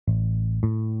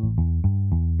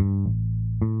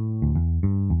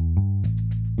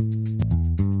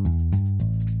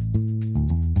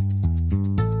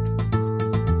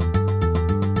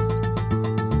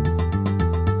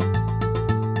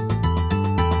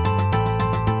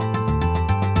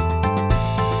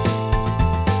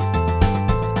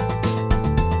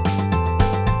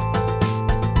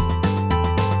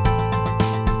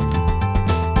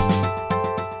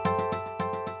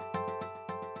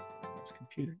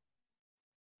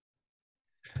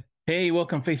Hey,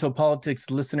 welcome, Faithful Politics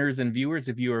listeners and viewers.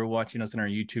 If you are watching us on our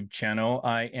YouTube channel,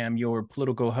 I am your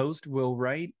political host, Will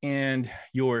Wright, and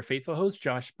your faithful host,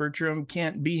 Josh Bertram,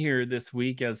 can't be here this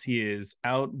week as he is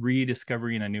out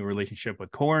rediscovering a new relationship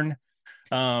with corn.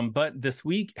 But this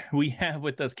week, we have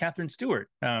with us Katherine Stewart.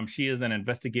 She is an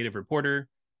investigative reporter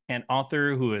and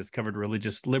author who has covered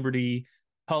religious liberty,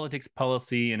 politics,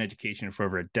 policy, and education for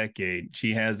over a decade.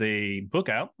 She has a book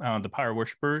out, The Power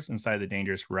Worshippers Inside the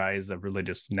Dangerous Rise of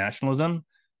Religious Nationalism.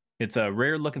 It's a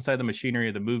rare look inside the machinery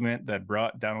of the movement that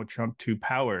brought Donald Trump to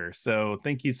power. So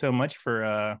thank you so much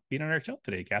for being on our show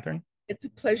today, Katherine. It's a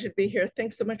pleasure to be here.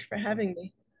 Thanks so much for having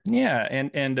me. Yeah,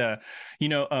 and you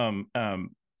know,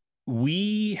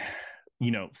 we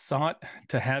sought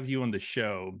to have you on the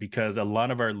show because a lot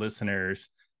of our listeners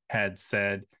had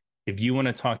said, if you want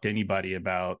to talk to anybody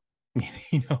about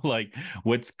like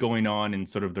what's going on in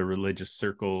sort of the religious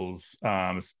circles,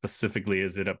 specifically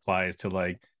as it applies to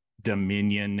like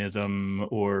dominionism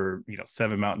or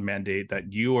Seven Mountain Mandate,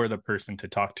 that you are the person to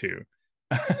talk to.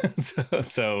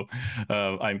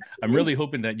 I'm really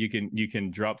hoping that you can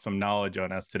drop some knowledge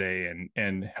on us today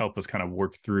and help us kind of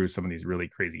work through some of these really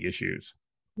crazy issues.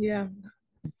 Yeah.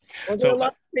 Well, there are a So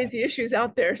lot of crazy issues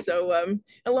out there. So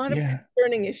a lot of yeah,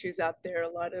 concerning issues out there, a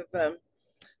lot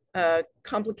of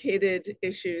complicated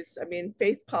issues. I mean,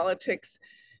 faith politics,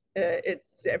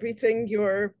 it's everything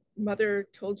your mother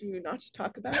told you not to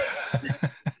talk about.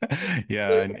 yeah,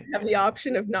 We and have the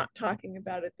option of not talking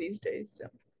about it these days. So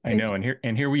I thanks. know,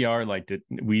 and here we are. Like,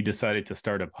 we decided to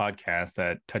start a podcast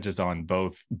that touches on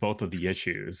both of the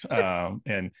issues.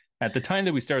 And at the time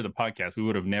that we started the podcast, we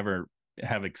would have never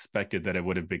have expected that it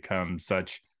would have become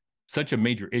such a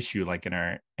major issue, like in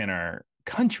our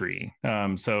country.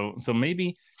 So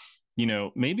maybe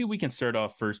we can start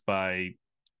off first by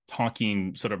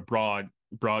talking sort of broad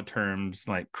terms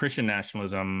like Christian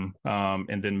nationalism,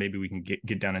 and then maybe we can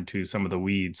get down into some of the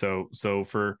weeds. So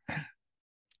for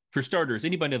starters,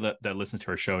 anybody that listens to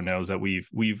our show knows that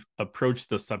we've approached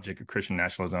the subject of Christian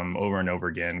nationalism over and over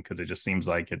again because it just seems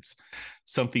like it's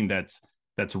something that's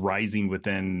rising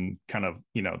within kind of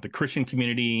the Christian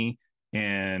community,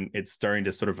 and it's starting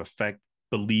to sort of affect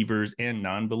believers and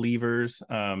non-believers.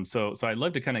 So I'd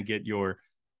love to kind of get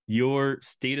your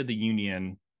state of the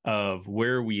union of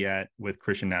where are we at with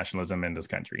Christian nationalism in this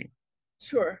country.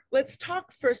 Sure. Let's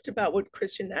talk first about what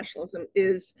Christian nationalism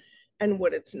is and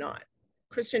what it's not.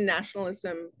 Christian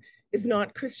nationalism is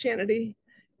not Christianity.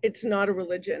 It's not a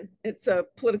religion. It's a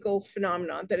political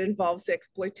phenomenon that involves the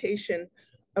exploitation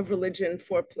of religion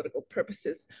for political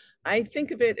purposes. I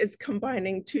think of it as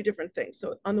combining two different things.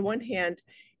 So, on the one hand,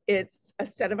 it's a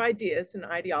set of ideas and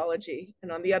ideology.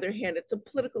 And on the other hand, it's a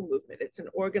political movement. It's an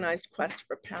organized quest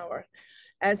for power.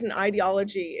 As an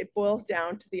ideology, it boils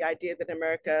down to the idea that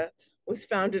America was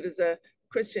founded as a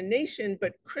Christian nation,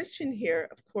 but Christian here,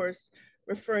 of course,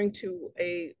 referring to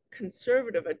a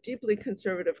deeply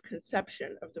conservative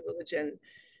conception of the religion.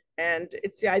 And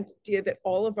it's the idea that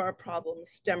all of our problems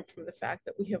stem from the fact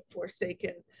that we have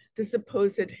forsaken the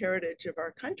supposed heritage of our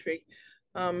country,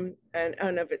 and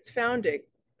of its founding.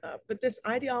 But this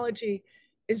ideology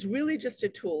is really just a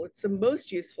tool. It's the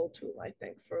most useful tool, I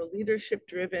think, for a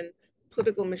leadership-driven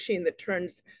political machine that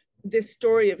turns this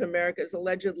story of America's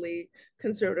allegedly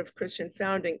conservative Christian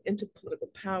founding into political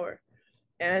power.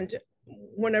 And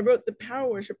when I wrote The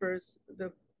Power Worshippers,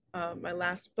 my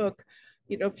last book,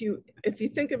 if you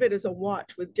think of it as a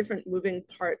watch with different moving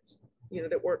parts,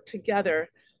 that work together,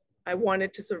 I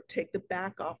wanted to sort of take the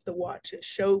back off the watch and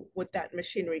show what that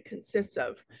machinery consists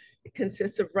of. It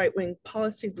consists of right-wing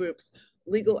policy groups,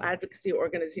 legal advocacy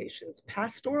organizations,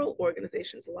 pastoral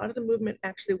organizations. A lot of the movement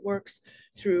actually works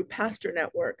through pastor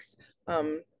networks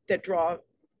that draw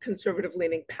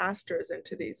conservative-leaning pastors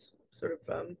into these sort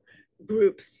of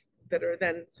groups that are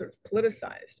then sort of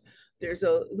politicized. There's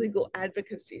a legal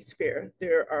advocacy sphere.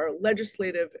 There are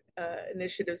legislative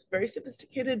initiatives, very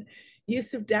sophisticated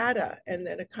use of data, and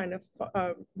then a kind of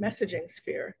messaging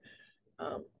sphere.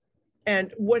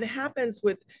 And what happens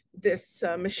with this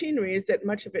machinery is that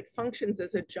much of it functions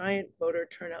as a giant voter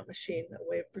turnout machine, a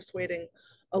way of persuading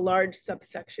a large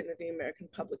subsection of the American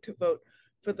public to vote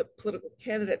for the political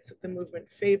candidates that the movement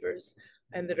favors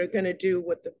and that are going to do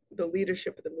what the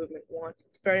leadership of the movement wants.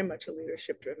 It's very much a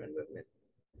leadership-driven movement.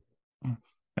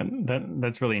 And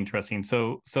that's really interesting.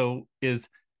 So is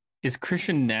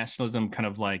Christian nationalism kind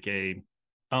of like a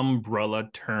umbrella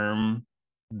term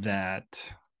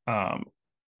that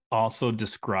also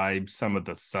describes some of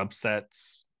the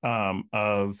subsets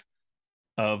of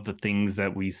the things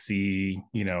that we see,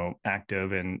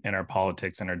 active in our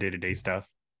politics and our day-to-day stuff?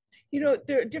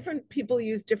 There are different people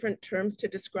use different terms to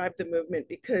describe the movement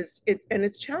because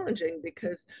it's challenging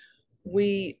because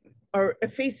we are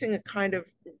facing a kind of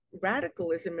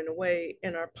radicalism in a way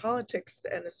in our politics,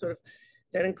 and a sort of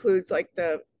that includes like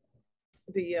the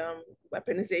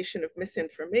weaponization of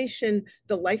misinformation,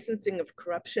 the licensing of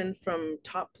corruption from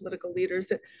top political leaders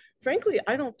that, frankly,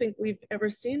 I don't think we've ever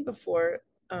seen before.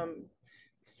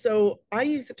 So I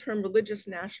use the term religious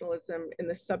nationalism in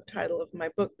the subtitle of my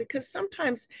book because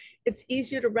sometimes it's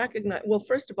easier to recognize. Well,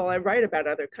 first of all, I write about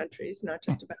other countries, not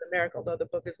just about America, although the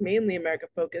book is mainly America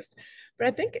focused. But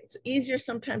I think it's easier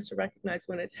sometimes to recognize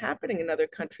when it's happening in other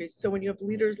countries. So when you have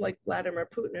leaders like Vladimir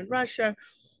Putin in Russia,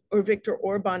 or Viktor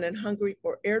Orban in Hungary,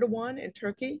 or Erdogan in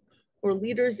Turkey, or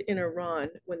leaders in Iran,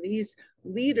 when these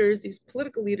leaders, these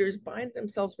political leaders, bind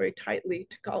themselves very tightly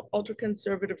to call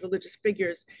ultra-conservative religious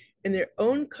figures in their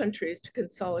own countries to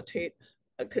consolidate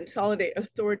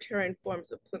authoritarian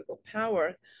forms of political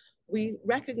power, we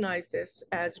recognize this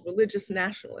as religious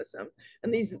nationalism.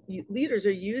 And these leaders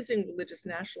are using religious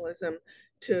nationalism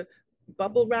to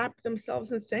bubble wrap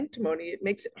themselves in sanctimony. It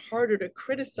makes it harder to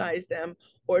criticize them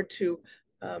or to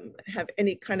have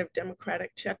any kind of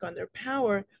democratic check on their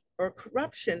power or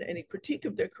corruption, any critique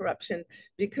of their corruption,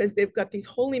 because they've got these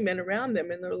holy men around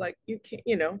them and they're like, you can't,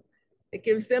 it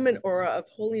gives them an aura of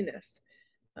holiness.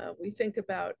 We think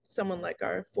about someone like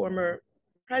our former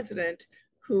president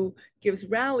who gives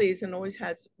rallies and always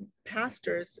has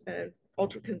pastors and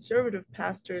ultra-conservative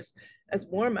pastors as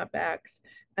warm-up acts.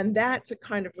 And that's a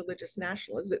kind of religious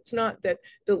nationalism. It's not that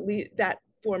that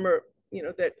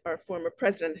our former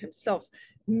president himself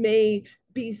may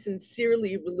be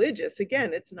sincerely religious.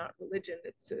 Again, it's not religion.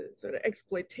 It's a sort of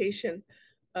exploitation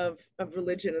of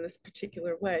religion in this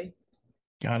particular way.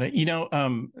 Got it.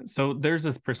 So there's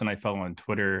this person I follow on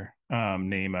Twitter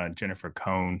named Jennifer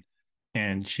Cohn,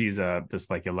 and she's this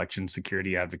like election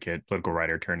security advocate, political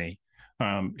writer, attorney.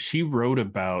 She wrote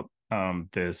about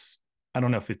this. I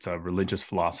don't know if it's a religious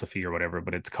philosophy or whatever,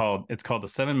 but it's called the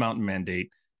Seven Mountain Mandate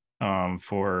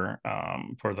for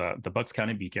the Bucks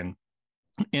County Beacon.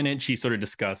 In it, she sort of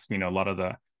discussed, a lot of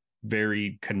the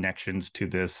varied connections to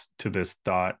this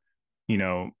thought,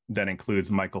 that includes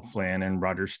Michael Flynn and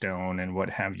Roger Stone and what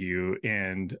have you.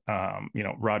 And,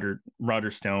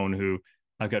 Roger Stone, who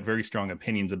I've got very strong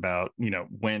opinions about,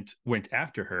 went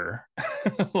after her.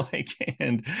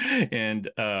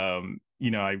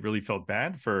 I really felt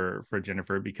bad for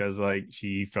Jennifer because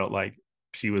she felt like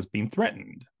she was being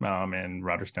threatened. And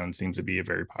Roger Stone seems to be a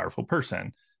very powerful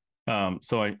person.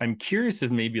 So I'm curious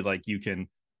if maybe you can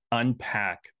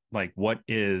unpack what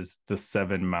is the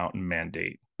Seven Mountain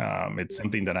Mandate. It's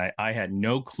something that I had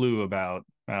no clue about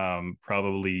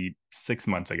probably 6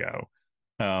 months ago,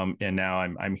 and now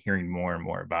I'm hearing more and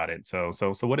more about it. So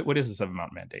what is the Seven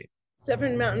Mountain Mandate?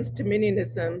 Seven Mountains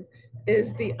Dominionism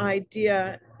is the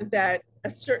idea that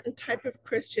a certain type of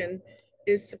Christian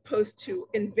is supposed to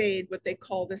invade what they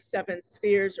call the seven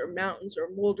spheres or mountains or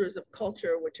molders of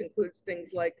culture, which includes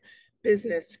things like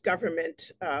business,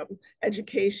 government,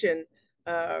 education,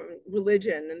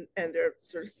 religion, and there are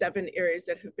sort of seven areas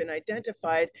that have been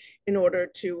identified in order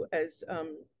to, as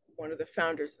one of the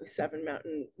founders of the Seven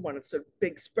Mountain, one of the sort of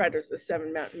big spreaders of the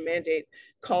Seven Mountain Mandate,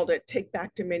 called it "Take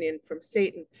Back Dominion from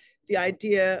Satan." The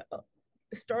idea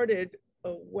started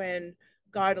when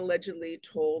God allegedly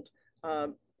told,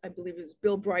 I believe it was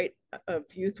Bill Bright of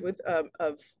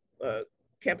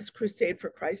Campus Crusade for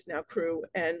Christ Now crew,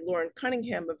 and Lauren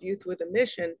Cunningham of Youth with a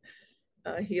Mission.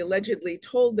 He allegedly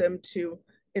told them to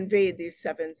invade these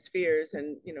seven spheres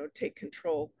and take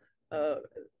control,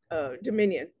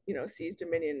 dominion, seize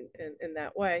dominion in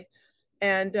that way.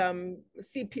 And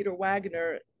C. Peter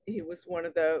Wagner, he was one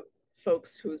of the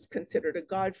folks who's considered a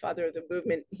godfather of the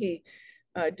movement. He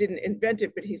didn't invent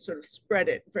it, but he sort of spread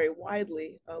it very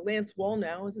widely. Lance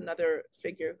Wallnau is another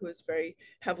figure who is very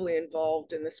heavily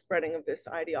involved in the spreading of this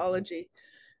ideology.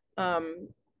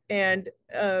 And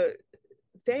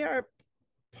they are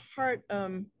part,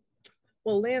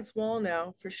 Lance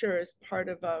Wallnau for sure is part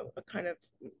of a kind of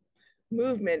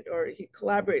movement, or he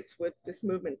collaborates with this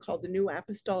movement called the New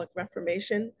Apostolic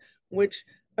Reformation, which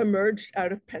emerged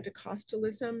out of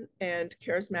Pentecostalism and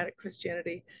charismatic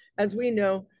Christianity. As we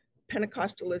know,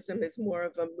 Pentecostalism is more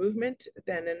of a movement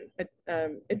than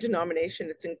a denomination.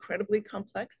 It's incredibly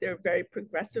complex. There are very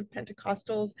progressive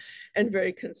Pentecostals and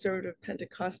very conservative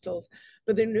Pentecostals.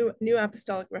 But the New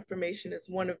Apostolic Reformation is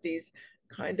one of these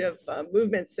kind of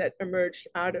movements that emerged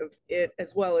out of it,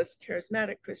 as well as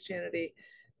charismatic Christianity,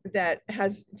 that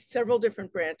has several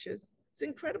different branches. It's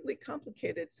incredibly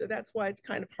complicated, so that's why it's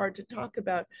kind of hard to talk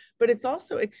about. But it's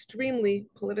also extremely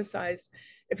politicized.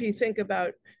 If you think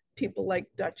about people like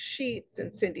Dutch Sheets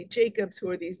and Cindy Jacobs, who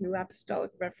are these New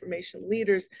Apostolic Reformation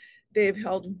leaders. They've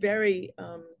held very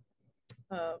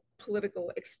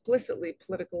explicitly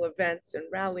political events and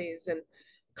rallies and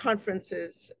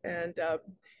conferences. And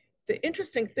the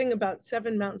interesting thing about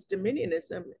Seven Mountains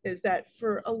Dominionism is that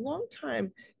for a long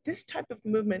time, this type of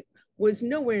movement was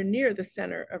nowhere near the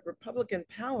center of Republican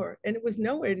power, and it was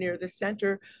nowhere near the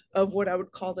center of what I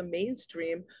would call the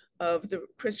mainstream of the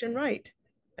Christian right.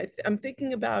 I'm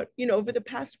thinking about, over the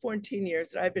past 14 years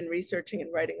that I've been researching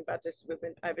and writing about this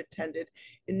movement, I've attended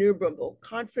innumerable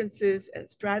conferences and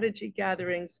strategy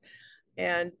gatherings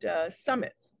and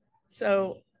summits.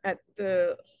 So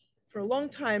for a long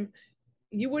time,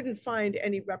 you wouldn't find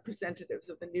any representatives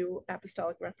of the New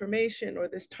Apostolic Reformation or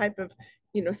this type of,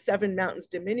 Seven Mountains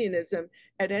Dominionism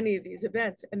at any of these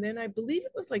events. And then I believe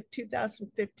it was like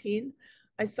 2015,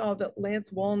 I saw that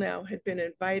Lance Wallnau had been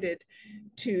invited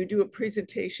to do a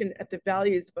presentation at the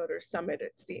Values Voters Summit.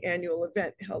 It's the annual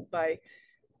event held by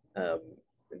the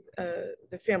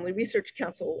Family Research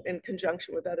Council in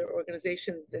conjunction with other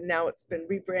organizations. And now it's been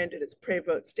rebranded as Pray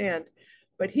Vote Stand.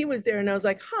 But he was there and I was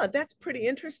like, that's pretty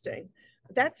interesting.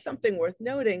 That's something worth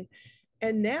noting.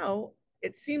 And now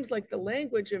it seems like the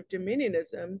language of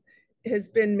dominionism has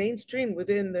been mainstreamed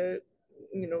within the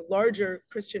larger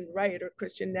Christian right or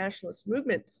Christian nationalist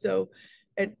movement. So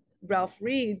at Ralph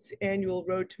Reed's annual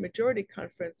Road to Majority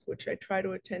conference, which I try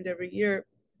to attend every year,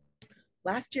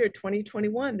 last year,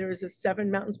 2021, there was a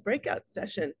Seven Mountains breakout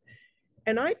session.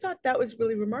 And I thought that was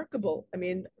really remarkable. I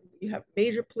mean, you have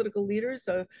major political leaders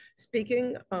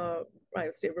speaking, I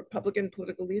would say Republican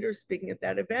political leaders speaking at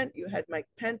that event. You had Mike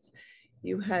Pence,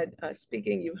 you had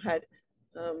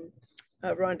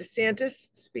Ron DeSantis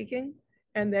speaking.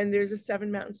 And then there's a Seven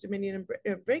Mountains Dominion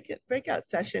breakout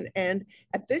session. And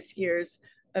at this year's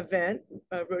event,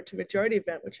 Road to Majority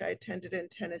event, which I attended in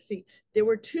Tennessee, there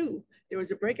were two. There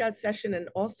was a breakout session and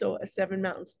also a Seven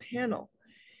Mountains panel.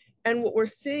 And what we're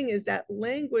seeing is that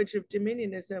language of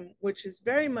dominionism, which is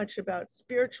very much about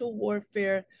spiritual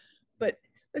warfare. But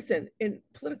listen, in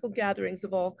political gatherings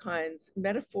of all kinds,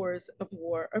 metaphors of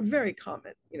war are very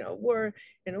common. In a war,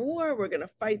 we're going to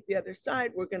fight the other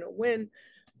side, we're going to win.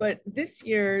 But this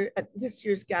year, at this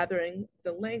year's gathering,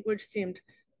 the language seemed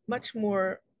much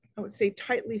more, I would say,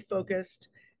 tightly focused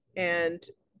and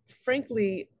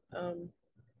frankly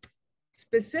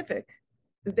specific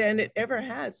than it ever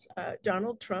has.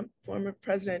 Donald Trump, former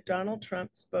President Donald Trump,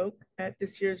 spoke at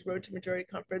this year's Road to Majority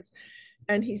conference,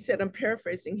 and he said, I'm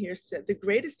paraphrasing here, said, the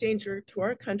greatest danger to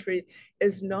our country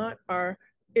is not our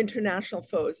international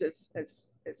foes, as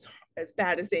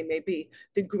bad as they may be.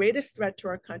 The greatest threat to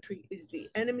our country is the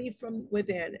enemy from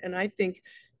within. And I think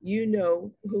you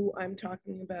know who I'm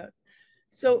talking about.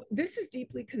 So this is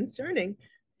deeply concerning.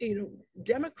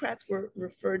 Democrats were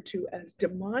referred to as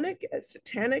demonic, as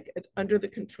satanic, under the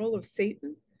control of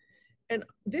Satan. And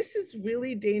this is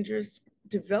really dangerous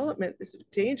development. This is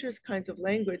dangerous kinds of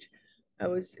language.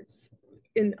 It's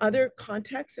in other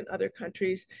contexts, in other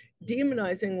countries,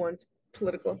 demonizing one's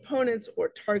political opponents or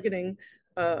targeting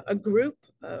a group,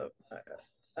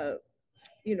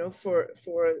 for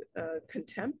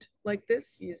contempt like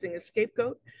this, using a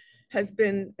scapegoat, has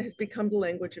become the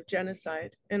language of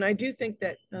genocide. And I do think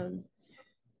that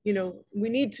we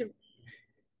need to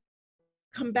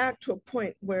come back to a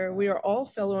point where we are all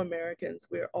fellow Americans.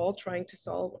 We are all trying to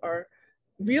solve our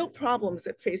real problems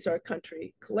that face our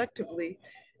country collectively,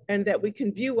 and that we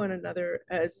can view one another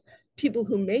as people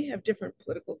who may have different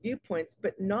political viewpoints,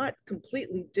 but not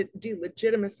completely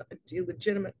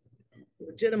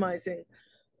legitimizing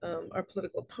our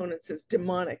political opponents as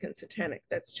demonic and satanic.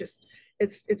 That's just,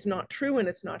 it's not true, and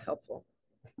it's not helpful.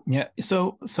 Yeah.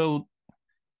 So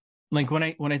like when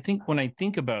I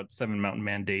think about Seven Mountain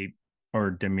Mandate or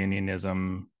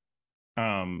dominionism,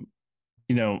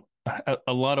 a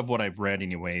lot of what I've read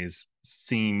anyways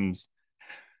seems,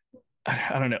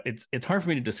 I don't know, it's hard for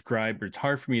me to describe, or it's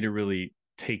hard for me to really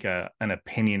take an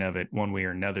opinion of it one way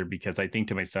or another, because I think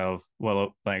to myself,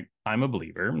 well, like, I'm a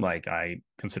believer, like I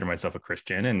consider myself a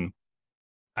Christian, and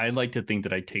I like to think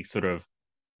that I take sort of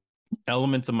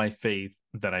elements of my faith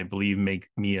that I believe make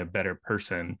me a better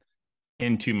person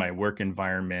into my work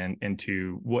environment,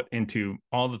 into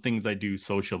all the things I do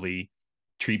socially,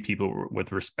 treat people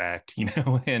with respect,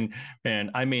 and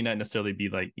I may not necessarily be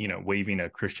like, waving a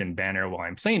Christian banner while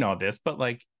I'm saying all this, but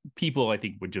like people I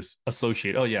think would just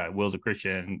associate, oh yeah, Will's a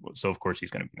Christian, so of course he's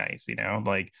going to be nice,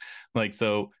 like,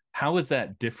 so how is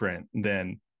that different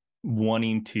than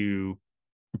wanting to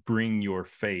bring your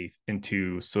faith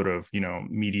into sort of,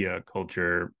 media,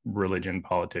 culture, religion,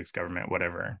 politics, government,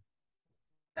 whatever?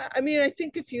 I mean, I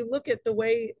think if you look at the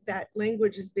way that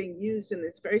language is being used in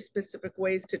this very specific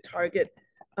ways to target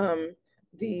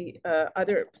the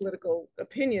other political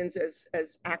opinions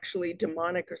as actually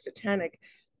demonic or satanic,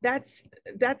 that's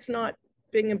not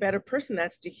being a better person.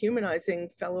 That's dehumanizing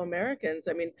fellow Americans.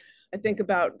 I mean, I think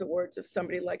about the words of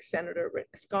somebody like Senator Rick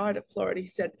Scott of Florida. He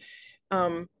said,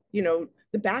 you know,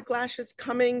 the backlash is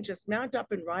coming. Just mount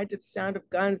up and ride to the sound of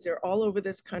guns. They're all over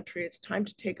this country. It's time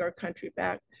to take our country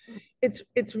back.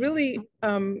 It's really,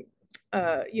 you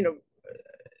know,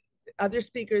 other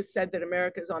speakers said that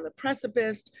America is on the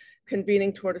precipice,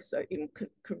 convening toward a, you know,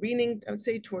 careening, I would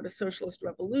say, toward a socialist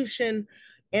revolution,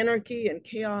 anarchy and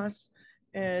chaos,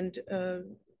 and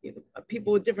you know,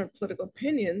 people with different political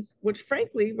opinions, which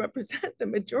frankly represent the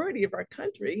majority of our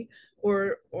country,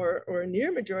 or a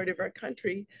near majority of our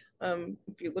country.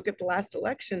 If you look at the last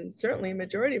election, certainly a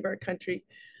majority of our country,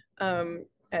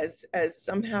 as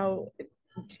somehow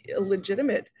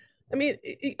illegitimate. I mean,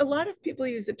 a lot of people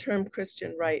use the term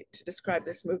Christian right to describe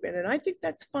this movement, and I think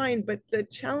that's fine. But the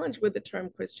challenge with the term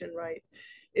Christian right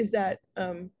is that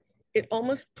it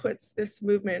almost puts this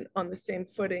movement on the same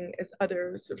footing as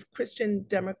other sort of Christian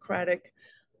democratic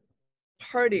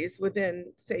parties within,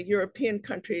 say, European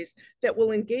countries that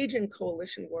will engage in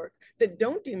coalition work, that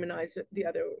don't demonize the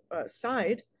other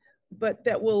side, but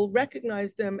that will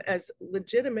recognize them as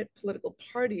legitimate political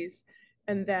parties,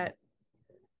 and that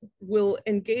will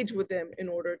engage with them in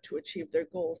order to achieve their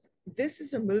goals. This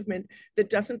is a movement that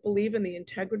doesn't believe in the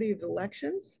integrity of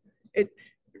elections. It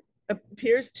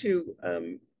appears to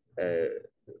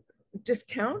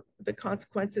discount the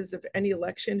consequences of any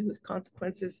election whose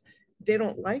consequences they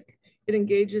don't like. It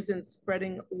engages in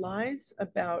spreading lies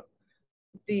about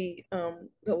the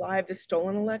lie of the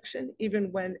stolen election,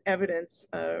 even when evidence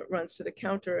runs to the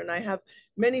counter. And I have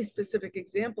many specific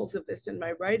examples of this in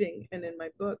my writing and in my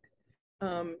book.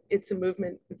 It's a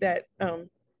movement that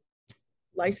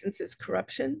licenses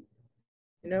corruption.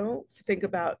 You know, think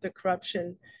about the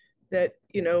corruption that,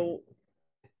 you know,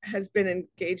 has been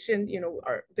engaged in. You know,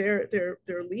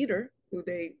 their leader, who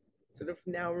they sort of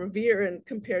now revere and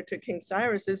compare to King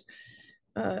Cyrus, is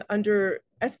under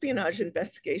espionage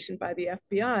investigation by the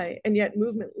FBI, and yet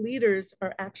movement leaders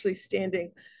are actually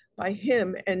standing by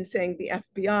him and saying the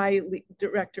FBI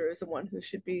director is the one who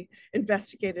should be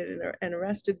investigated and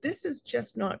arrested. This is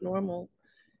just not normal.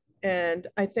 And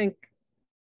I think,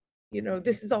 you know,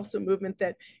 this is also a movement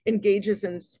that engages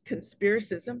in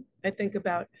conspiracism. I think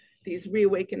about these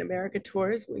Reawaken America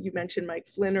tours. Well, you mentioned Mike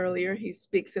Flynn earlier. He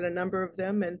speaks at a number of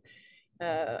them, and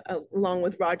along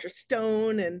with Roger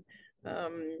Stone. And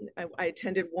I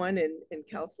attended one in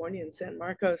California, in San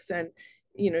Marcos, and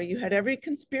you know, you had every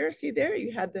conspiracy there.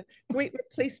 You had the Great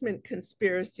Replacement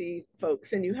conspiracy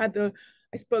folks, and you had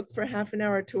I spoke for half an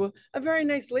hour to a very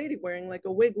nice lady wearing like a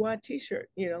Wigwa t-shirt,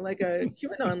 you know, like a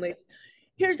QAnon lady.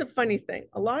 Here's a funny thing.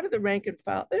 A lot of the rank and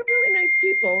file, they're really nice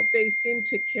people. They seem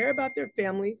to care about their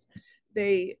families.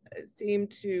 They seem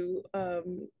to,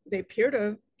 they appear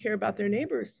to care about their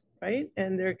neighbors, right?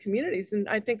 And their communities. And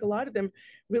I think a lot of them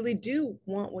really do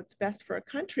want what's best for our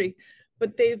country,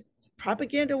 but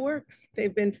propaganda works.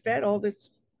 They've been fed all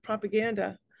this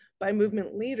propaganda by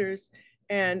movement leaders,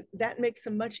 and that makes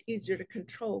them much easier to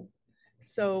control.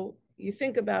 So you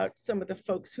think about some of the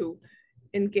folks who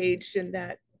engaged in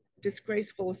that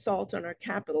disgraceful assault on our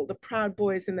Capitol, the Proud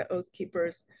Boys and the Oath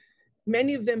Keepers.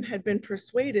 Many of them had been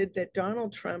persuaded that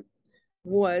Donald Trump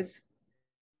was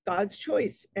God's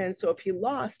choice. And so if he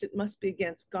lost, it must be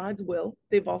against God's will.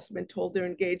 They've also been told they're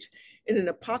engaged in an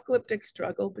apocalyptic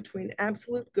struggle between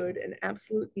absolute good and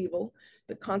absolute evil.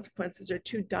 The consequences are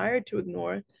too dire to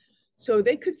ignore. So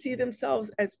they could see themselves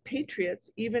as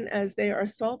patriots, even as they are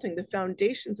assaulting the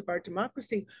foundations of our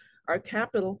democracy, our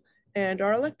capital, and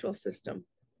our electoral system.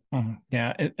 Mm-hmm.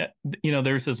 Yeah. You know,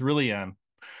 there's this really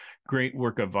great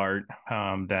work of art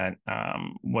that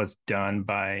was done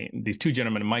by these two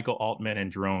gentlemen, Michael Altman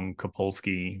and Jerome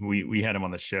Kopolsky. We had them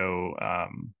on the show,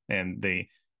 and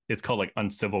it's called like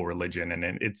Uncivil Religion,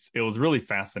 and it was really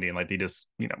fascinating. Like they just,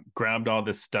 you know, grabbed all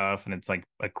this stuff, and it's like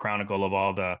a chronicle of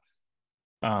all the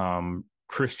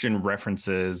Christian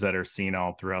references that are seen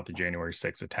all throughout the January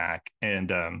 6th attack.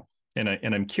 And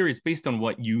I'm curious, based on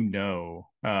what you know,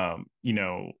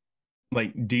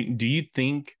 like do you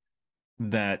think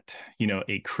that, you know,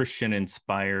 a Christian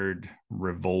inspired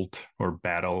revolt or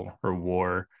battle or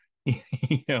war,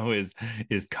 you know, is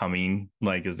coming?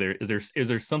 Like, is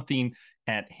there something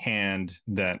at hand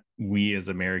that we as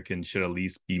Americans should at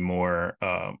least be more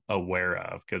aware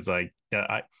of? Because like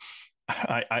I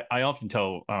often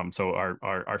tell so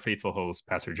our faithful host,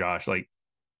 Pastor Josh, like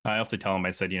I often tell him,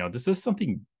 I said, you know, this is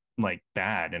something like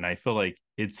bad, and I feel like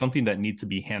it's something that needs to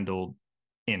be handled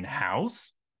in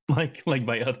house, like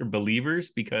by other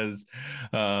believers, because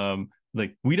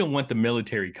like we don't want the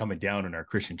military coming down in our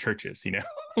Christian churches, you know.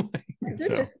 My goodness,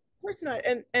 So of course not.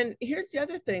 And here's the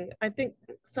other thing. I think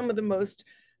some of the most,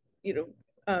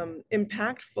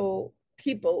 impactful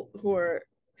people who are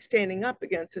standing up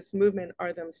against this movement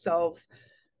are themselves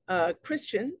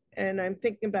Christian. And I'm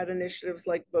thinking about initiatives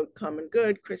like Vote Common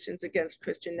Good, Christians Against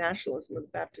Christian Nationalism, the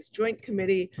Baptist Joint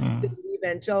Committee, the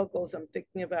evangelicals. I'm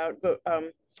thinking about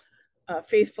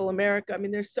Faithful America. I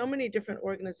mean, there's so many different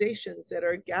organizations that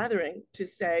are gathering to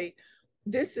say,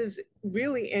 this is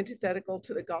really antithetical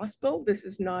to the gospel. This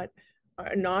is not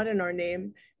in our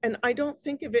name. And I don't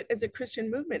think of it as a Christian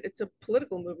movement. It's a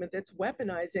political movement that's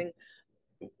weaponizing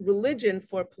religion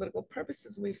for political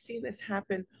purposes. We've seen this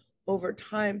happen over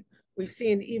time. We've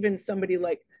seen even somebody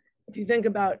like, if you think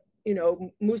about,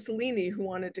 Mussolini, who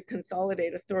wanted to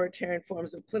consolidate authoritarian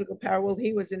forms of political power. Well,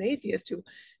 he was an atheist who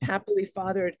happily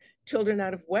fathered children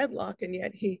out of wedlock, and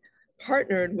yet he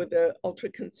partnered with the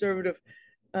ultra-conservative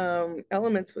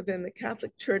elements within the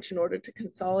Catholic Church in order to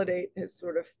consolidate his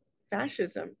sort of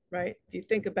fascism, right? If you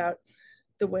think about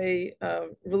the way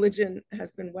religion has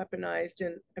been weaponized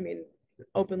in, I mean,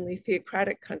 openly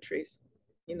theocratic countries,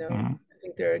 I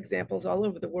think there are examples all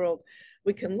over the world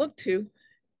we can look to.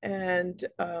 And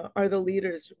are the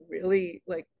leaders really,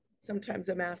 like, sometimes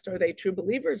I'm asked, are they true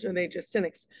believers or are they just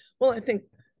cynics? Well, I think,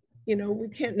 we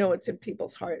can't know what's in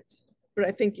people's hearts, but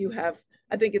I think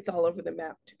it's all over the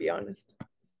map, to be honest.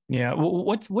 yeah, well,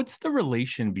 what's the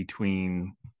relation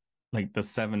between like the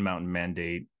Seven Mountain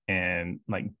Mandate and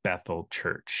like Bethel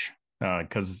Church?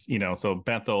 Because so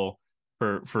Bethel,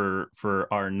 for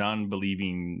our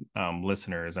non-believing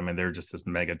listeners, I mean, they're just this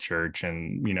mega church,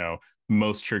 and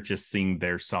most churches sing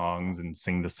their songs and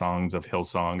sing the songs of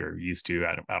Hillsong, or used to.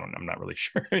 I don't know, I'm not really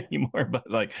sure anymore,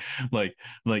 but like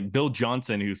Bill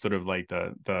Johnson, who's sort of like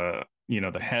the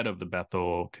head of the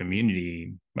Bethel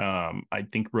community, I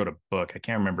think wrote a book. I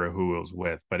can't remember who it was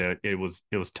with, but it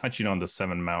was touching on the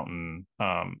Seven Mountain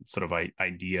sort of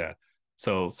idea.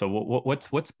 So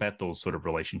what's Bethel's sort of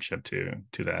relationship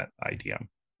to that idea?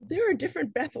 There are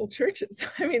different Bethel churches.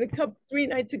 I mean, 3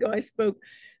 nights ago, I spoke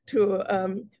to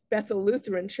Bethel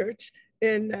Lutheran Church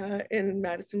in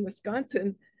Madison,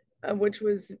 Wisconsin, which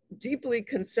was deeply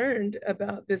concerned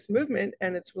about this movement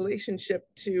and its relationship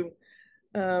to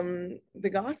the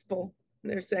gospel.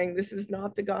 They're saying this is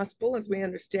not the gospel as we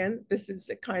understand. This is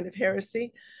a kind of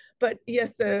heresy. But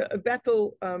yes, the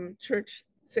Bethel Church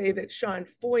say that Sean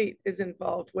Foyt is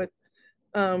involved with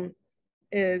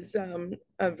is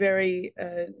a very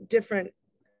different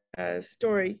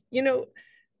story.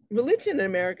 Religion in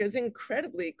America is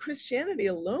Christianity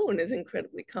alone is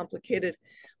incredibly complicated.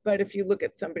 But if you look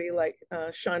at somebody like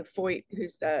Sean Foyt, do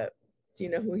you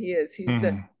know who he is? He's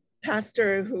the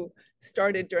pastor who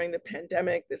started during the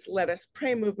pandemic, this Let Us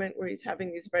Pray movement, where he's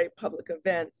having these very public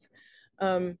events.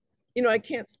 I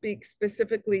can't speak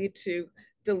specifically to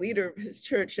the leader of his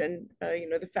church and,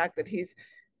 the fact that he's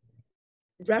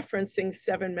referencing the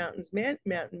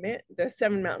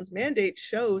Seven Mountains Mandate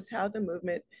shows how the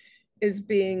movement is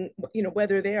being,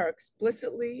 whether they are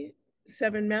explicitly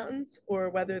Seven Mountains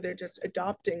or whether they're just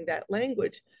adopting that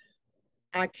language.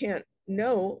 I can't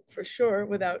know for sure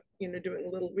without, doing a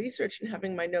little research and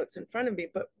having my notes in front of me.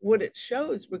 But what it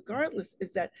shows, regardless,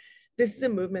 is that this is a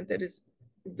movement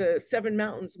the Seven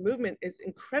Mountains movement is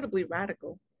incredibly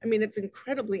radical. I mean, it's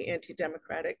incredibly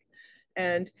anti-democratic,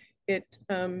 and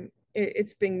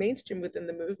it's being mainstreamed within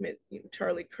the movement.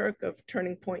 Charlie Kirk of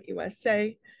Turning Point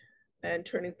USA and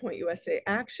Turning Point USA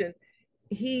Action,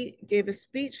 he gave a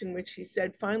speech in which he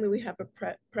said, finally, we have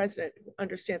a president who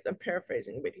understands, I'm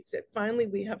paraphrasing, but he said, finally,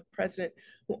 we have a president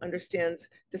who understands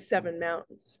the Seven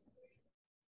Mountains.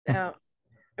 Now,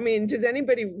 I mean, does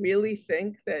anybody really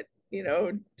think that,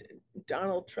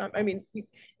 Donald Trump, I mean,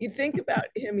 you think about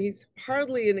him, he's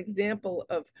hardly an example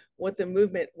of what the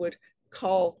movement would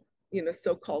call,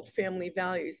 so-called family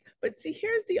values. But see,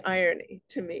 here's the irony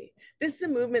to me. This is a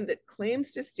movement that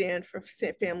claims to stand for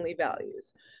family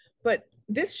values. But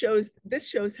this shows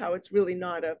how it's really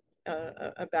not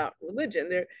about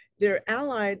religion. They're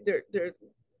allied.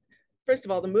 First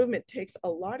of all, the movement takes a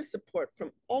lot of support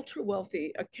from a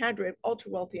cadre of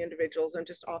ultra wealthy individuals. And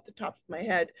just off the top of my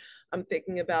head, I'm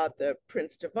thinking about the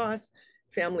Prince DeVos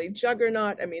family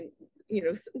juggernaut. I mean,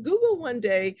 Google one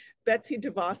day Betsy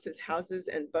DeVos's houses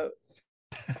and boats.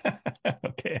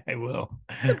 Okay, I will.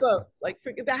 The boats, like,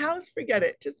 forget the house, forget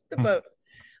it, just the boat.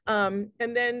 And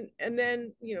then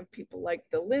people like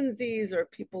the Lindsays or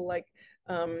people like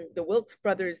the Wilkes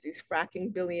brothers, these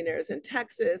fracking billionaires in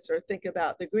Texas, or think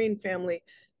about the Green family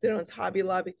that owns Hobby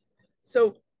Lobby.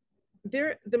 So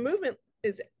the movement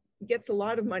gets a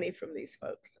lot of money from these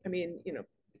folks. I mean,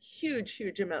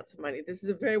 huge amounts of money. This is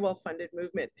a very well-funded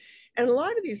movement. And a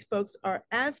lot of these folks are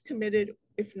as committed,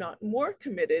 if not more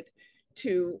committed,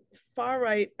 to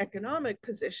far-right economic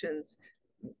positions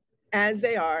as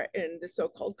they are in the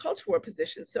so-called culture war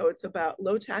position. So it's about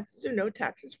low taxes or no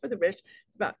taxes for the rich.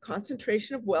 It's about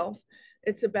concentration of wealth.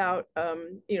 It's about,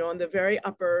 on the very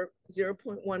upper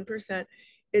 0.1%,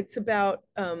 it's about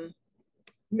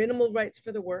minimal rights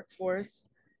for the workforce,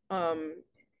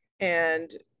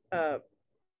 and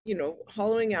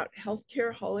hollowing out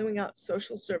healthcare, hollowing out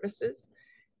social services.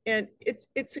 And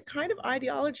it's a kind of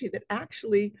ideology that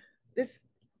actually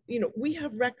we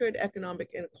have record economic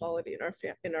inequality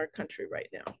in our country right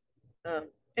now.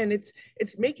 And it's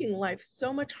making life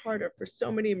so much harder for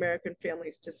so many American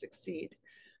families to succeed.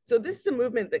 So this is a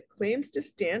movement that claims to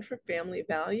stand for family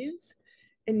values,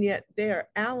 and yet they are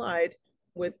allied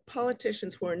with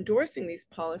politicians who are endorsing these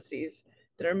policies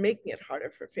that are making it harder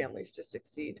for families to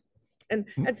succeed. And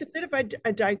it's a bit of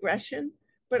a digression,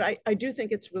 but I do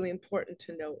think it's really important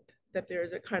to note that there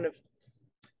is a kind of,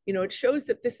 it shows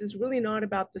that this is really not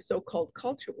about the so-called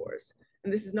culture wars.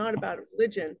 And this is not about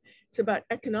religion. It's about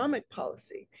economic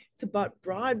policy. It's about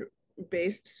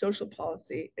broad-based social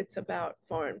policy. It's about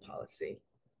foreign policy.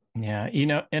 Yeah,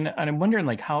 and I'm wondering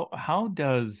how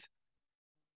does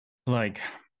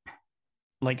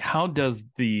how does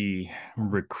the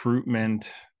recruitment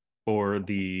or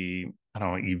the, I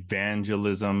don't know,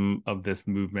 evangelism of this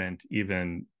movement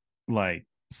even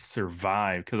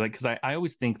survive? Because I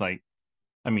always think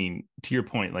I mean, to your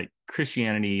point,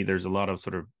 Christianity, there's a lot of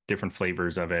sort of different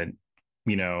flavors of it.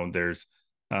 There's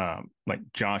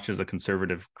Josh is a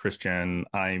conservative Christian.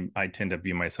 I tend to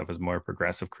view myself as more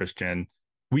progressive Christian.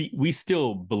 We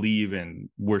still believe and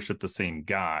worship the same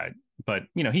God, but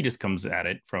he just comes at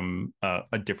it from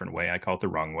a different way. I call it the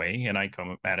wrong way, and I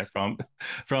come at it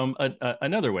from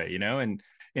another way.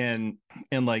 And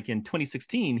like in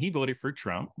 2016, he voted for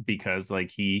Trump because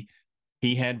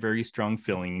he had very strong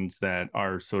feelings that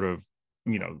are sort of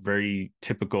very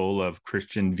typical of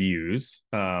Christian views.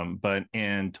 But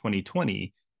in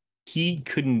 2020, he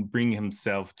couldn't bring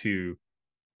himself to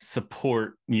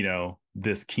support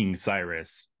this King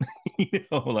Cyrus, so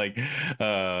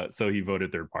he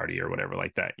voted third party or whatever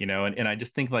like that, and I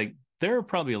just think there are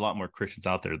probably a lot more Christians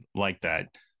out there like that.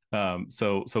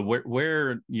 So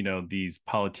where these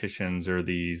politicians or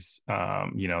these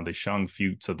the Shang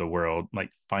Futes of the world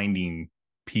finding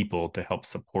people to help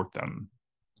support them?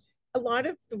 A lot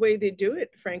of the way they do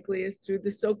it, frankly, is through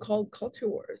the so-called culture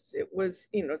wars. It was,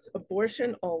 it's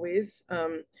abortion always,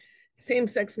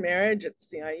 same-sex marriage. It's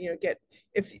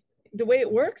if the way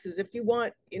it works is if you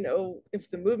want,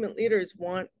 if the movement leaders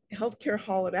want healthcare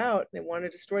hollowed out, they want to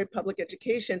destroy public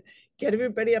education, get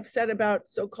everybody upset about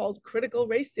so-called critical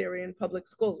race theory in public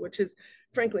schools, which is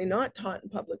frankly not taught in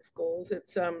public schools.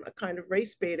 It's a kind of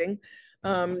race baiting.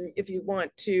 If you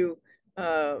want to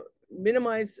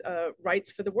minimize rights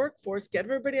for the workforce, get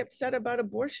everybody upset about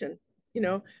abortion,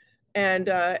 and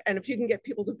if you can get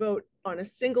people to vote on a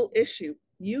single issue,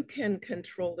 you can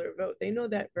control their vote. They know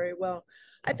that very well.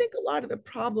 I think a lot of the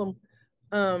problem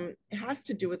has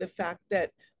to do with the fact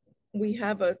that we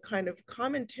have a kind of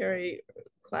commentary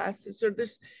class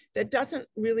that doesn't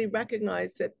really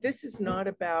recognize that this is not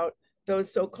about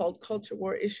those so-called culture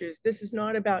war issues. This is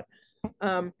not about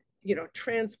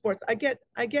transports. I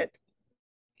get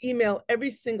email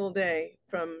every single day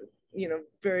from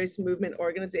various movement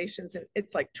organizations, and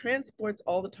it's transports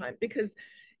all the time, because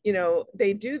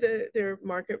they do their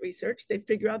market research, they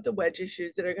figure out the wedge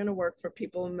issues that are going to work for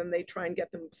people, and then they try and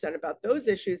get them upset about those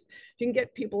issues. If you can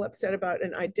get people upset about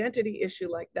an identity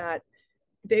issue like that,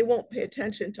 they won't pay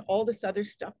attention to all this other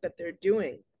stuff that they're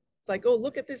doing. It's oh,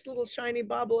 look at this little shiny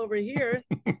bauble over here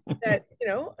that,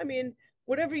 I mean,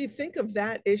 whatever you think of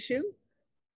that issue,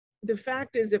 the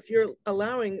fact is, if you're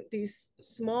allowing these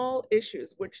small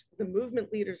issues, which the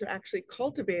movement leaders are actually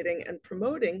cultivating and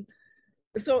promoting,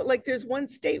 so there's one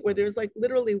state where there's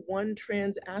literally one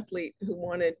trans athlete who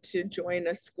wanted to join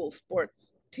a school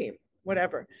sports team,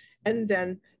 whatever. And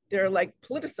then they're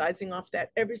politicizing off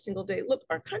that every single day. Look,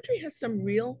 our country has some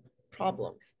real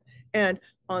problems. And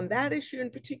on that issue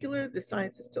in particular, the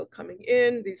science is still coming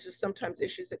in. These are sometimes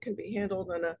issues that can be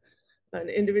handled on an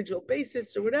individual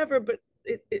basis or whatever, but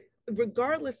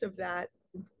regardless of that,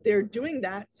 they're doing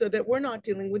that so that we're not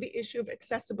dealing with the issue of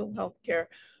accessible healthcare,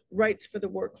 rights for the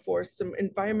workforce, some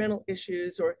environmental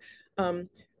issues, or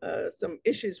some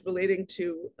issues relating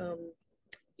to,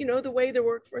 the way the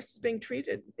workforce is being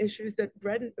treated, issues that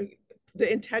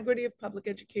the integrity of public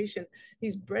education,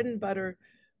 these bread and butter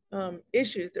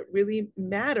issues that really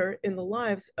matter in the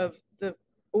lives of the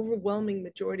overwhelming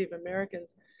majority of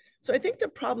Americans. So I think the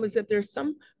problem is that there's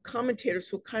some commentators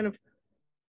who kind of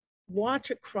watch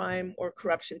a crime or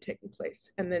corruption taking place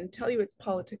and then tell you it's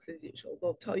politics as usual.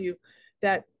 They'll tell you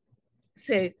that,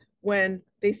 say, when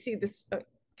they see this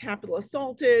Capitol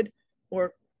assaulted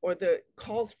or the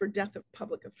calls for death of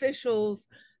public officials,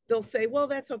 they'll say, well,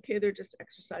 that's okay, they're just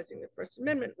exercising their First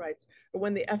Amendment rights. Or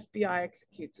when the FBI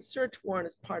executes a search warrant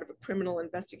as part of a criminal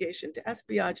investigation to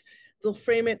espionage, they'll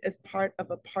frame it as part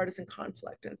of a partisan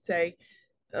conflict and say,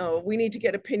 oh, we need to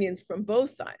get opinions from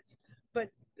both sides. But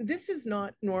this is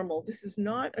not normal. This is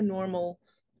not a normal,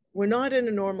 we're not in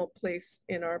a normal place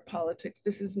in our politics.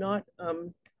 This is not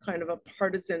kind of a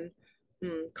partisan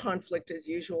conflict as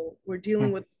usual. We're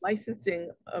dealing with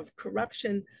licensing of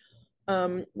corruption.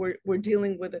 We're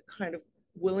dealing with a kind of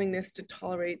willingness to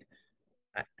tolerate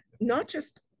not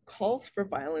just calls for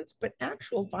violence, but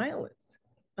actual violence.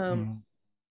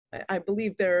 I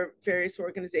believe there are various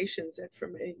organizations that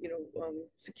from,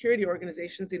 security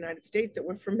organizations in the United States that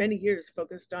were for many years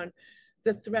focused on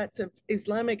the threats of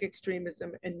Islamic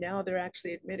extremism. And now they're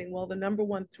actually admitting, well, the number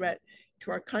one threat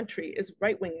to our country is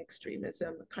right-wing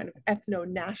extremism, kind of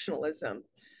ethno-nationalism,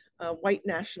 white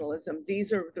nationalism.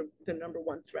 These are the number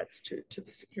one threats to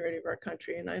the security of our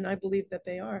country. And I believe that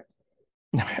they are.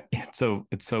 It's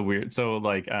so weird. So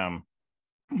like,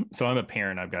 so I'm a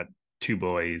parent. I've got two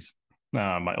boys.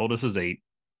 My oldest is 8.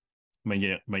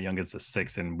 My youngest is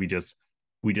 6, and we just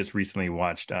recently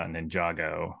watched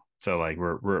Ninjago. So like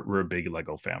we're a big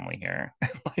Lego family here.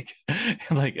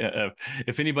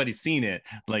 If anybody's seen it,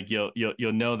 like you'll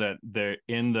know that they're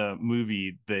in the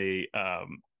movie. They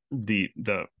the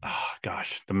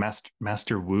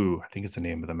Master Wu, I think it's the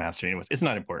name of the master. Anyways, it's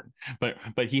not important,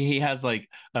 but he has like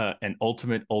an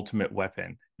ultimate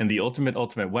weapon, and the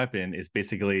ultimate weapon is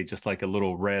basically just like a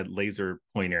little red laser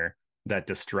pointer that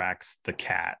distracts the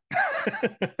cat.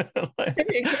 There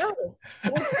you go.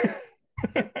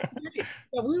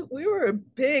 Yeah, we were a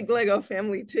big Lego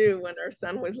family too when our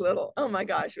son was little. Oh my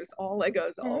gosh, it was all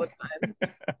Legos all the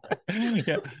time.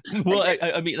 Yeah. Well,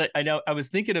 I mean, like, I know I was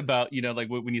thinking about, like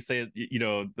when you say,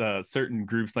 the certain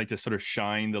groups like to sort of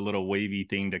shine the little wavy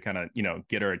thing to kind of,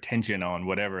 get our attention on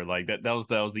whatever. Like that was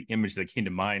the image that came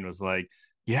to mind, was like,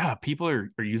 yeah, people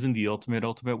are using the ultimate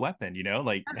weapon,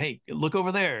 like, hey, look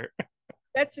over there.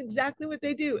 That's exactly what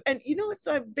they do. And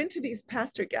so I've been to these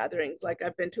pastor gatherings, like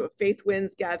I've been to a Faith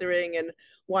Winds gathering and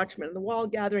Watchmen on the Wall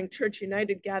gathering, Church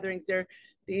United gatherings. They're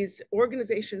these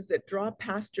organizations that draw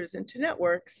pastors into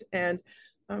networks, and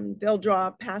they'll draw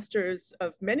pastors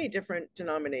of many different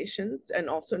denominations and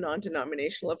also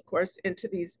non-denominational, of course, into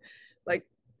these, like,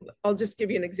 I'll just give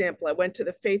you an example. I went to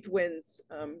the Faith Winds.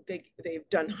 They've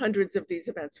done hundreds of these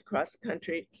events across the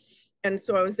country. And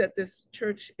so I was at this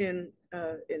church in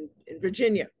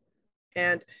Virginia,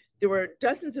 and there were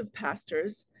dozens of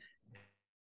pastors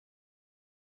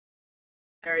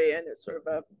area, and it's sort of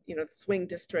a swing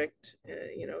district,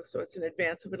 so it's in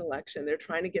advance of an election. They're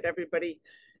trying to get everybody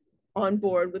on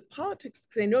board with politics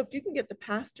because they know if you can get the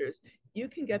pastors, you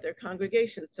can get their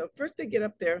congregations. So first they get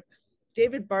up there.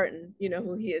 David Barton, you know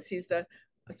who he is. He's a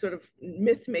sort of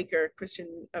myth maker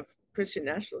of Christian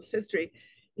nationalist history.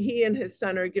 He and his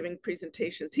son are giving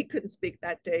presentations. He couldn't speak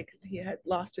that day because he had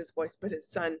lost his voice, but his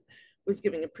son was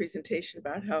giving a presentation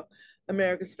about how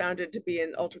America's founded to be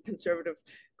an ultra-conservative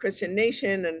Christian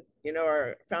nation, and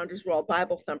our founders were all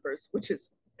Bible thumpers, which is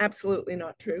absolutely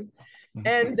not true.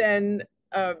 And then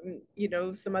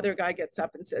some other guy gets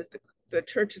up and says the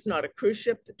church is not a cruise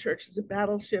ship, the church is a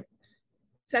battleship.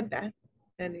 Said that,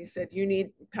 and he said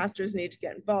pastors need to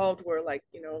get involved. We're like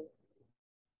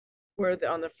we're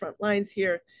on the front lines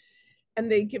here.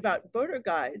 And they give out voter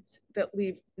guides that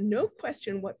leave no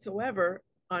question whatsoever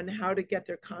on how to get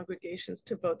their congregations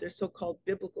to vote their so-called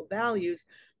biblical values,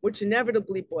 which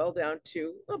inevitably boil down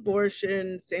to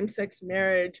abortion, same-sex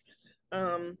marriage.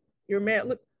 You're married.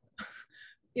 Look,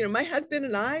 my husband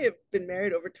and I have been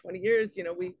married over 20 years.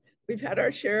 We've had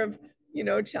our share of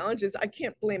challenges. I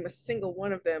can't blame a single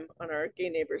one of them on our gay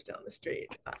neighbors down the street.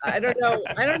 I don't know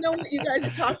what you guys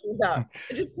are talking about.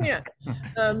 I just can't.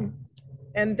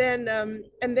 And then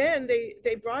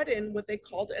they brought in what they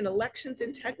called an elections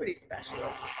integrity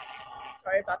specialist.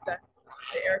 Sorry about the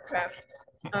aircraft.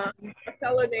 A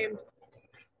fellow named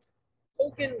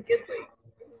Hogan Gidley,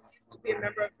 who used to be a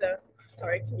member of the.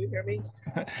 Sorry, can you hear me?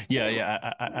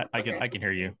 Yeah, I can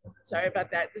hear you. Sorry about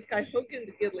that. This guy Hogan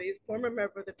Gidley, former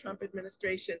member of the Trump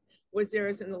administration, was there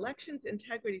as an elections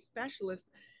integrity specialist,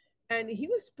 And he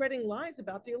was spreading lies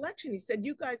about the election. He said,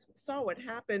 you guys saw what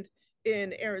happened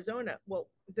in Arizona. Well,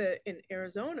 in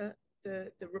Arizona, the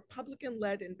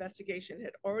Republican-led investigation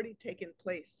had already taken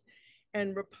place,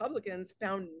 and Republicans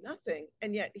found nothing.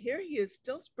 And yet here he is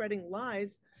still spreading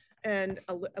lies and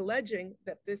alleging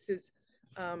that this is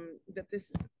a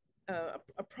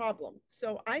problem.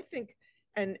 So I think,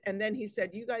 and then he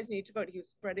said, you guys need to vote. He was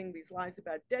spreading these lies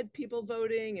about dead people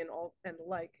voting and all and the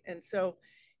like. And so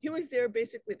he was there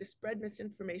basically to spread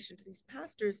misinformation to these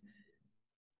pastors.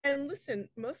 And listen,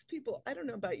 most people, I don't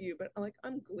know about you, but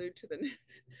I'm glued to the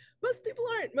news. Most people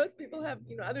aren't. Most people have,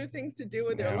 other things to do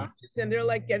with their lives, and they're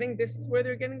like this is where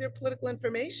they're getting their political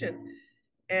information.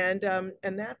 And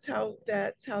that's how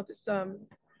this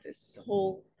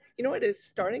whole, it is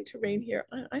starting to rain here.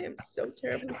 I am so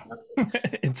terribly sorry.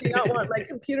 I do not want my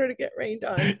computer to get rained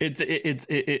on. It's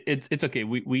okay.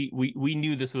 We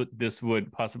knew this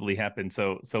would possibly happen.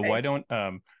 So okay.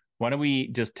 Why don't we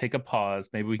just take a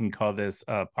pause? Maybe we can call this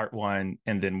part 1,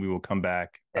 and then we will come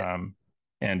back and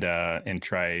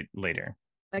try later.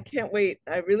 I can't wait.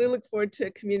 I really look forward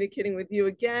to communicating with you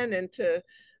again and to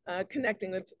connecting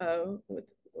with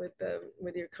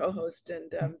your co-host.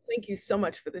 And thank you so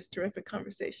much for this terrific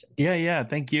conversation. Yeah.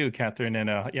 Thank you, Katherine.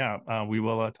 And we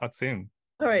will talk soon.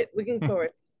 All right. Looking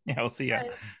forward. Yeah, I'll see you.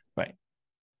 Bye.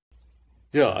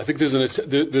 Yeah, I think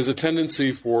there's a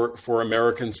tendency for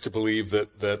Americans to believe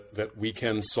that we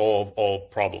can solve all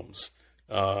problems,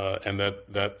 and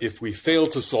that if we fail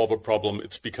to solve a problem,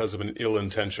 it's because of an ill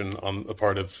intention on the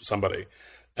part of somebody.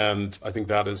 And I think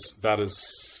that is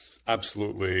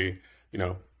absolutely,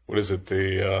 what is it,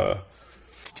 the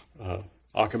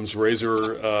Occam's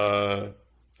razor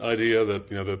idea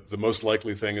that the most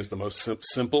likely thing is the most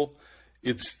simple.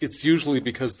 It's usually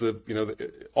because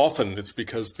often it's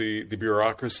because the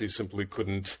bureaucracy simply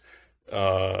couldn't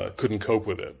cope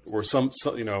with it, or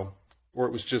or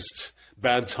it was just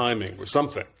bad timing or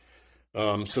something.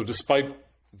 So despite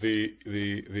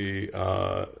it's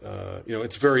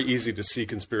very easy to see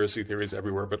conspiracy theories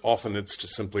everywhere, but often it's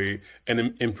just simply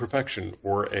an imperfection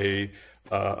or a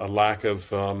lack of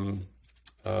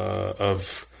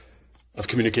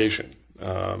communication.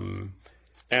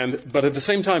 But at the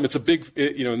same time, it's a big,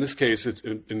 in this case,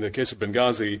 in the case of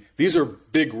Benghazi, these are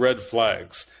big red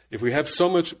flags. If we have so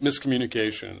much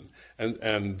miscommunication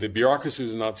and the bureaucracies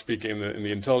are not speaking, and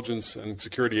the intelligence and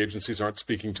security agencies aren't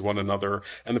speaking to one another,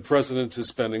 and the president is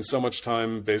spending so much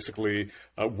time basically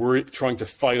trying to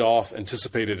fight off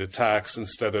anticipated attacks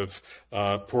instead of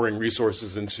pouring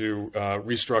resources into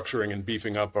restructuring and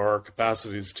beefing up our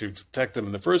capacities to detect them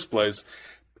in the first place,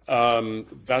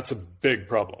 that's a big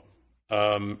problem.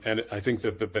 And I think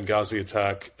that the Benghazi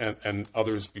attack and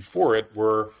others before it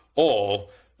were all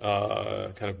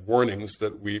kind of warnings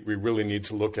that we really need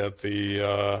to look at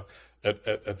the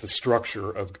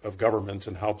structure of government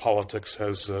and how politics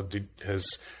has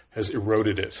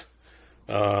eroded it.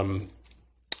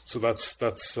 So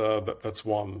that's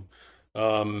one.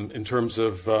 In terms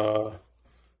of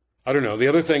I don't know. The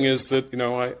other thing is that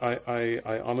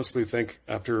I honestly think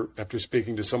after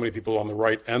speaking to so many people on the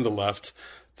right and the left,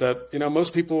 that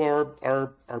most people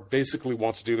are basically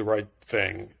want to do the right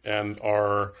thing, and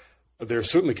they're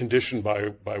certainly conditioned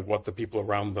by what the people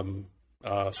around them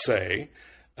say,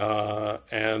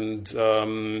 and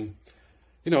the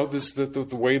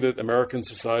way that American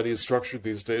society is structured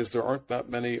these days, there aren't that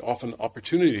many often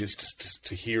opportunities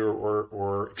to hear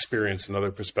or experience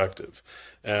another perspective.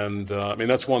 And I mean,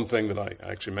 that's one thing that I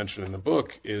actually mentioned in the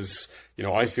book is,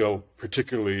 I feel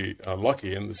particularly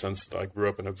lucky in the sense that I grew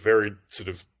up in a very sort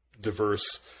of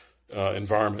diverse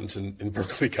environment in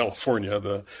Berkeley, California,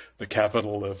 the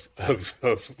capital of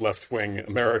left-wing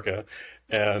America.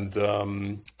 And, I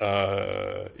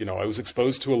was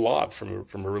exposed to a lot from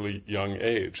a really young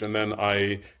age. And then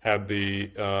I had the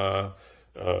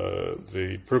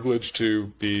privilege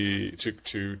to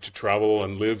travel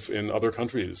and live in other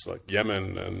countries like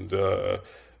Yemen and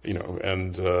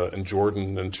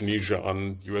Jordan and Tunisia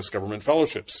on U.S. government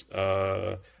fellowships.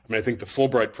 I think the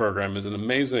Fulbright program is an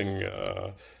amazing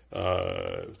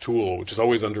tool, which is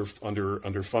always under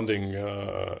funding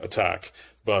attack.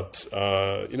 But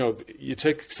you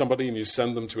take somebody and you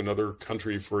send them to another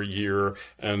country for a year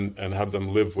and have them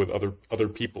live with other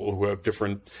people who have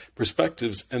different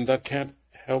perspectives, and that can't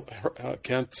help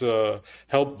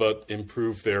but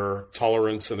improve their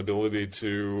tolerance and ability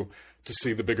to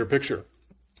see the bigger picture.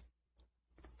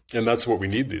 And that's what we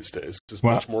need these days. Is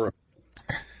much more.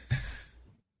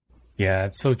 Yeah,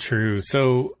 it's so true.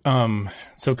 So kind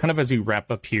of as we wrap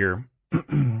up here,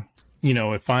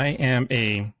 if I am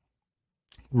a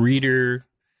reader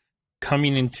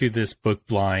coming into this book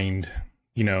blind,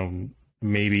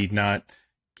 maybe not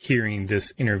hearing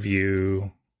this interview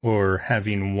or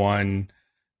having one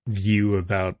view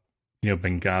about,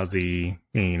 Benghazi,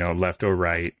 left or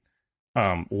right,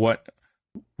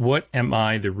 what am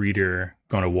I, the reader,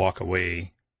 going to walk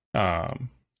away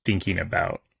thinking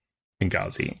about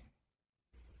Benghazi?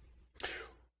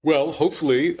 Well,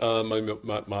 hopefully,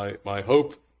 my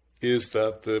hope is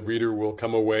that the reader will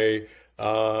come away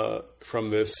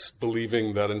from this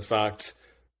believing that, in fact,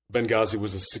 Benghazi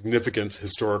was a significant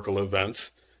historical event,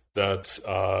 that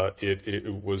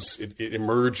it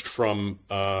emerged from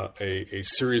a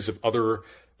series of other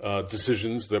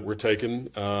decisions that were taken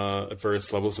at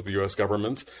various levels of the U.S.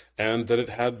 government, and that it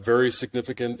had very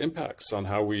significant impacts on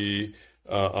how we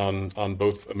on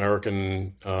both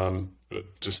American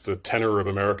just the tenor of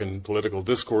American political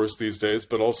discourse these days,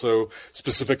 but also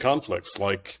specific conflicts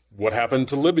like what happened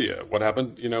to Libya, what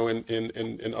happened,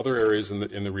 in other areas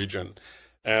in the region,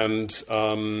 and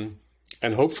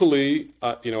hopefully,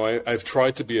 I've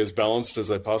tried to be as balanced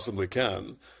as I possibly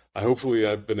can. Hopefully,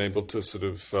 I've been able to sort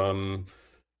of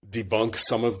debunk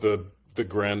some of the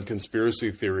grand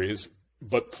conspiracy theories,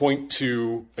 but point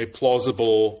to a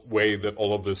plausible way that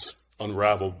all of this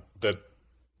unraveled. That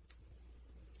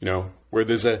where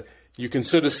you can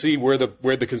sort of see where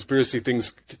the conspiracy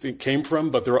things came from,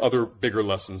 but there are other bigger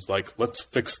lessons, like let's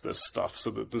fix this stuff so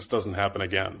that this doesn't happen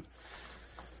again.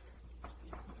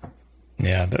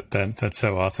 Yeah, that's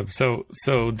so awesome. So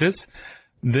this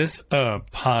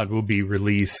pod will be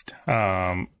released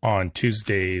on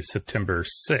Tuesday, September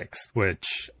 6th,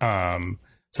 which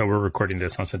so we're recording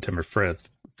this on September 5th.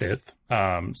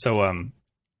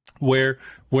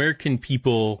 Where can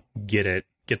people get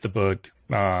the book,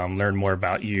 learn more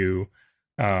about you,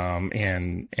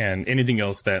 and anything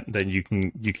else that you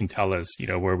can tell us,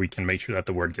 where we can make sure that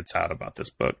the word gets out about this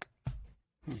book?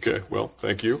 Okay, well,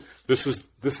 thank you. This is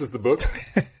the book,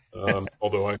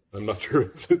 although I'm not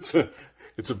sure it's a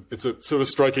sort of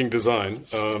striking design.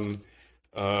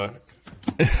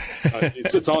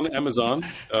 It's on Amazon,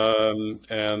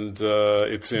 and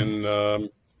it's in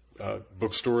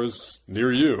bookstores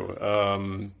near you.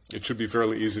 It should be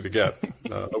fairly easy to get,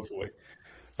 hopefully.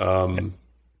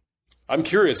 I'm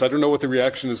curious. I don't know what the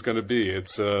reaction is going to be.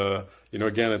 It's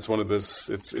again, it's one of this.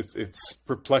 It's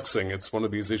perplexing. It's one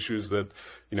of these issues that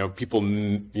people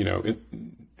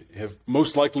have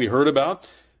most likely heard about,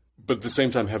 but at the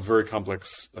same time have very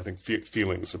complex, I think,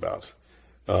 feelings about.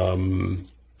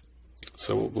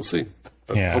 So we'll see.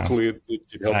 But hopefully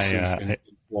it helps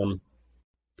inform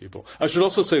people. I should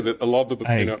also say that a lot of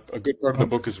a good part of the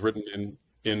book is written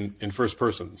in first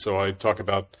person. So I talk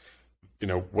about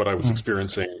what I was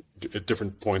experiencing at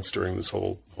different points during this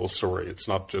whole story. It's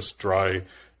not just dry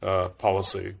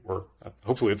policy, or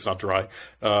hopefully it's not dry,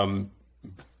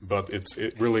 but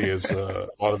it really is. A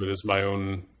lot of it is my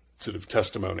own sort of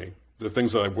testimony, the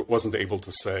things that I wasn't able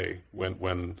to say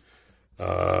when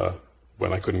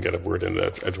I couldn't get a word in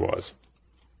edgewise.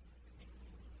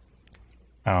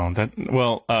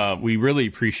 Oh, we really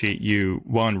appreciate you,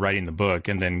 one, writing the book,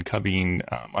 and then coming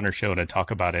on our show to talk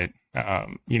about it.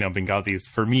 Benghazi,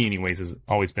 for me anyways, has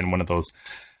always been one of those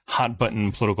hot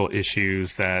button political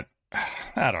issues that,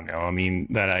 I don't know,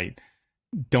 that I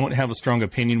don't have a strong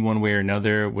opinion one way or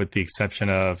another, with the exception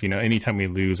of, anytime we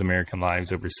lose American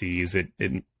lives overseas,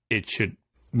 it should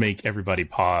make everybody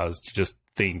pause to just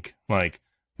think, like,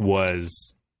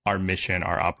 was our mission,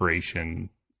 our operation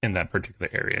in that particular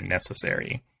area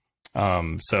necessary?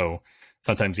 So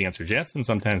sometimes the answer is yes, and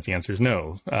sometimes the answer is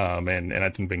no. And I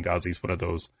think Benghazi is one of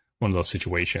those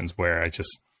situations where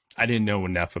I didn't know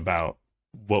enough about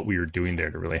what we were doing there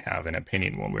to really have an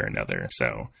opinion one way or another.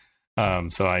 So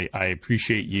I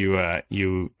appreciate you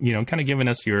kind of giving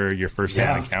us your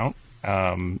firsthand account.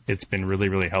 It's been really,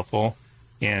 really helpful.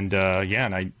 And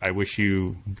and I wish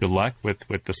you good luck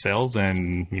with the sales,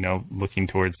 and looking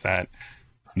towards that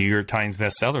New York Times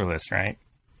bestseller list, right?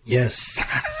 Yes.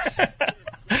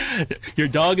 Your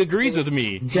dog agrees with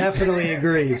me. Definitely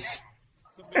agrees.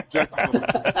 All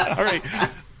right.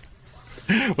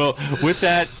 Well, with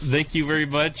that, thank you very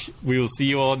much. We will see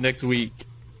you all next week.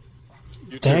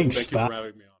 You too. Thanks. Thank you for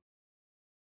having me on.